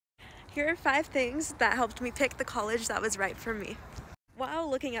Here are 5 things that helped me pick the college that was right for me. While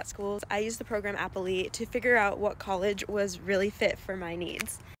looking at schools, I used the program Appley to figure out what college was really fit for my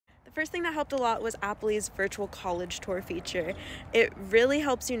needs. The first thing that helped a lot was Appley's virtual college tour feature. It really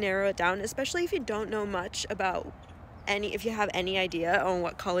helps you narrow it down, especially if you don't know much about if you have any idea on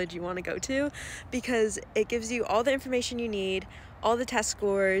what college you want to go to, because it gives you all the information you need, all the test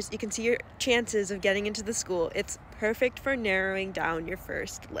scores, you can see your chances of getting into the school. It's perfect for narrowing down your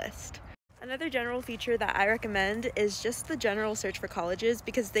first list. Another general feature that I recommend is just the general search for colleges,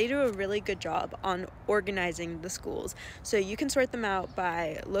 because they do a really good job on organizing the schools. So you can sort them out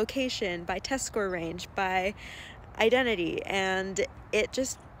by location, by test score range, by identity, and it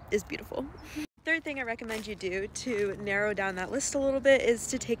just is beautiful. Third thing I recommend you do to narrow down that list a little bit is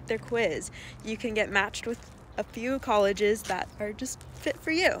to take their quiz. You can get matched with a few colleges that are just fit for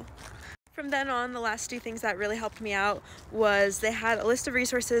you. From then on, the last 2 things that really helped me out was they had a list of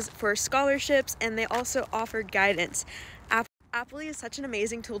resources for scholarships, and they also offered guidance. Appley is such an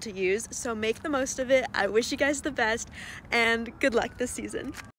amazing tool to use, so make the most of it. I wish you guys the best, and good luck this season.